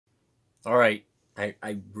Alright,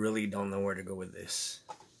 I really don't know where to go with this.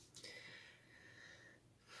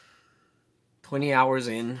 20 hours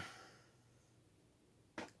in.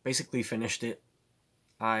 Basically finished it.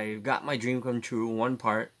 I got my dream come true. One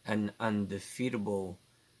part, an undefeatable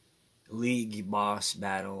league boss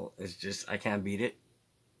battle is just, I can't beat it.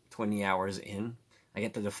 20 hours in. I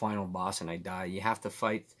get to the final boss and I die. You have to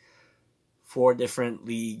fight 4 different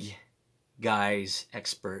league guys,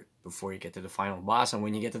 expert, before you get to the final boss. And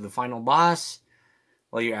when you get to the final boss,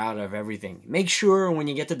 well, you're out of everything. Make sure when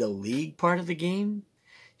you get to the league part of the game,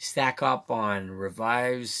 stack up on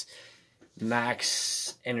revives,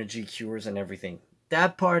 max energy cures, and everything.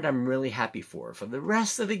 That part I'm really happy for. For the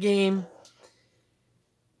rest of the game,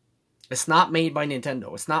 it's not made by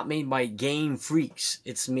Nintendo. It's not made by Game Freaks.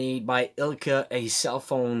 It's made by Ilka, a cell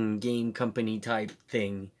phone game company type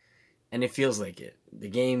thing. And it feels like it. The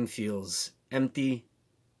game feels empty.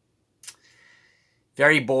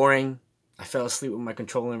 Very boring. I fell asleep with my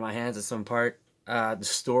controller in my hands at some part. The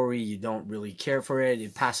story, you don't really care for it.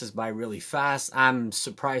 It passes by really fast. I'm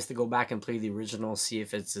surprised to go back and play the original, see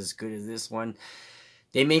if it's as good as this one.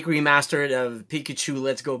 They make remastered of Pikachu,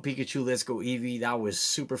 Let's Go Pikachu, Let's Go Eevee. That was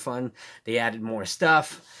super fun. They added more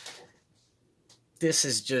stuff. This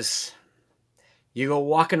is just... You go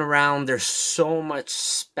walking around, there's so much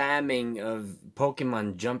spamming of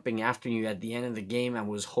Pokemon jumping after you at the end of the game. I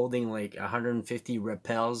was holding like 150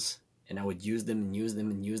 repels, and I would use them and use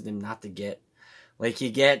them and use them not to get... Like, you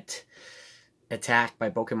get attacked by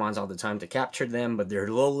Pokemons all the time to capture them, but they're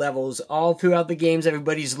low levels. All throughout the games,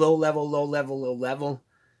 everybody's low level, low level, low level.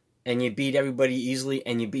 And you beat everybody easily,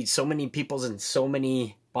 and you beat so many peoples and so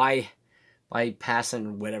many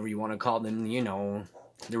bypassing, whatever you want to call them, you know,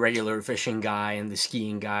 the regular fishing guy and the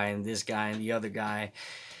skiing guy and this guy and the other guy.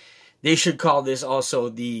 They should call this also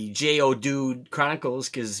the Geodude Chronicles,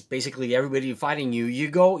 because basically everybody fighting you,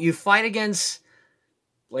 you fight against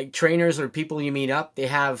like trainers or people you meet up. They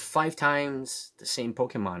have 5 times the same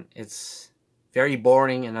Pokemon. It's very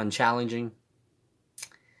boring and unchallenging.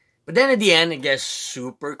 But then at the end, it gets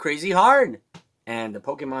super crazy hard. And the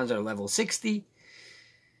Pokemons are level 60.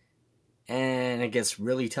 And it gets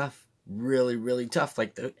really tough. Really, really tough.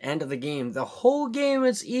 Like the end of the game. The whole game,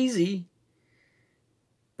 it's easy.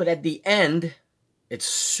 But at the end, it's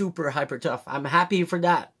super hyper tough. I'm happy for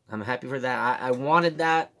that. I'm happy for that. I wanted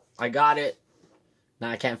that. I got it. Now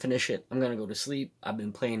I can't finish it. I'm going to go to sleep. I've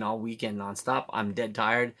been playing all weekend nonstop. I'm dead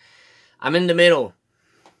tired. I'm in the middle.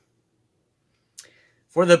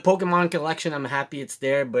 For the Pokemon collection, I'm happy it's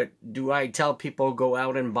there. But do I tell people go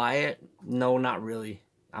out and buy it? No, not really.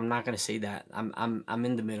 I'm not going to say that. I'm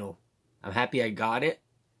in the middle. I'm happy I got it.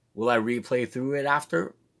 Will I replay through it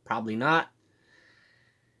after? Probably not.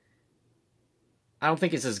 I don't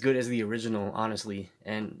think it's as good as the original, honestly.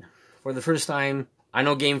 And for the first time, I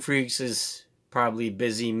know Game Freaks is probably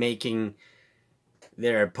busy making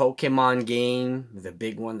their Pokemon game, the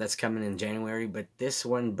big one that's coming in January, but this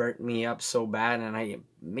one burnt me up so bad, and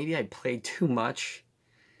maybe I played too much.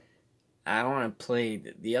 I don't want to play.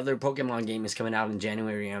 The other Pokemon game is coming out in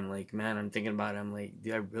January. I'm like, man, I'm thinking about it. I'm like,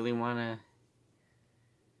 do I really want to?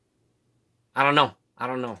 I don't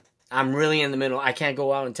know. I'm really in the middle. I can't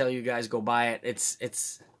go out and tell you guys go buy it.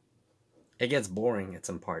 It gets boring at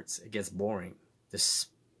some parts. It gets boring. The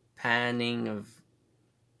panning of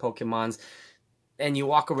Pokemons, and you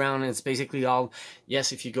walk around and it's basically all,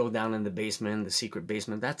 yes, if you go down in the basement, the secret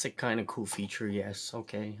basement, that's a kind of cool feature, yes,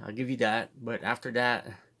 okay, I'll give you that, but after that,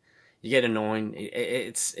 you get annoying.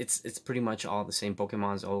 It's pretty much all the same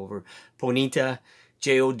Pokemons all over. Ponyta,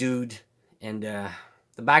 Geodude, and the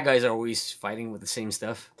bad guys are always fighting with the same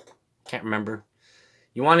stuff. Can't remember.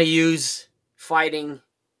 You want to use fighting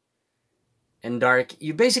and dark.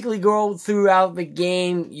 You basically go throughout the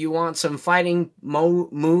game. You want some fighting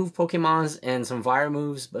move Pokemons and some fire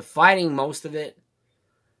moves, but fighting most of it.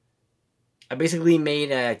 I basically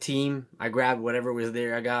made a team. I grabbed whatever was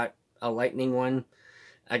there. I got a lightning one.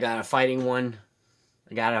 I got a fighting one.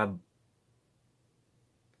 I got a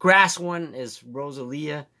grass one. Is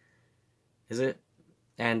Rosalia. Is it?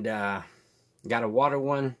 And got a water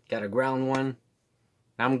one. Got a ground one.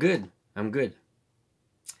 I'm good.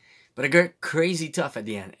 But it got crazy tough at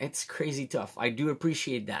the end. It's crazy tough. I do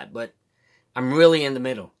appreciate that, but I'm really in the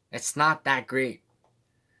middle. It's not that great.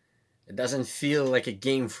 It doesn't feel like a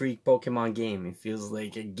Game Freak Pokemon game. It feels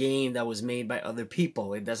like a game that was made by other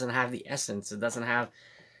people. It doesn't have the essence. It doesn't have...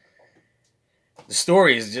 The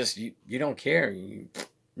story is just, you don't care.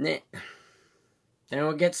 Nah. Then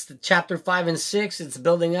when it gets to chapter 5 and 6, it's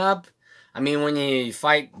building up. I mean, when you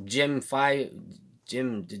fight the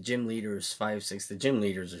gym leaders, 5, 6, the gym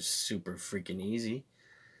leaders are super freaking easy.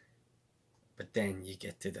 But then you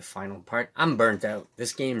get to the final part. I'm burnt out.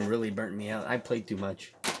 This game really burnt me out. I played too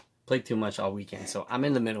much. Played too much all weekend. So I'm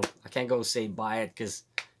in the middle. I can't go say buy it because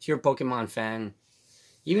if you're a Pokemon fan,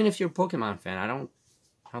 even if you're a Pokemon fan, I don't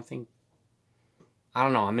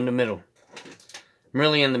know. I'm in the middle. I'm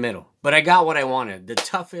really in the middle. But I got what I wanted. The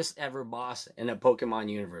toughest ever boss in a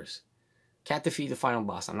Pokemon universe. Can't defeat the final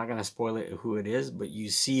boss. I'm not going to spoil it who it is, but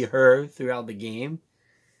you see her throughout the game.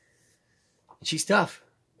 And she's tough.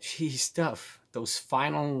 She's tough. Those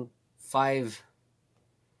final 5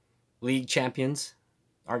 league champions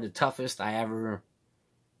are the toughest I ever...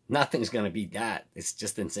 Nothing's going to beat that. It's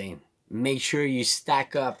just insane. Make sure you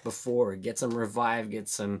stack up before. Get some revive. Get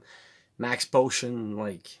some max potion.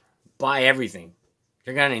 Like, buy everything.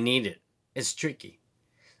 You're going to need it. It's tricky.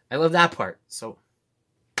 I love that part. So,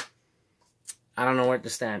 I don't know where to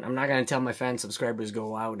stand. I'm not going to tell my fan subscribers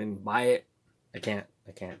go out and buy it. I can't.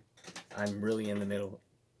 I'm really in the middle.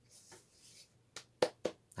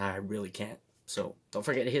 I really can't. So, don't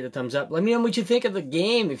forget to hit the thumbs up. Let me know what you think of the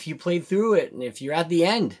game, if you played through it, and if you're at the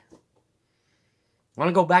end. I want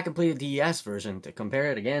to go back and play the DS version to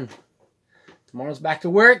compare it again. Tomorrow's back to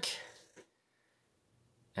work.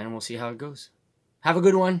 And we'll see how it goes. Have a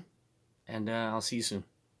good one. And I'll see you soon.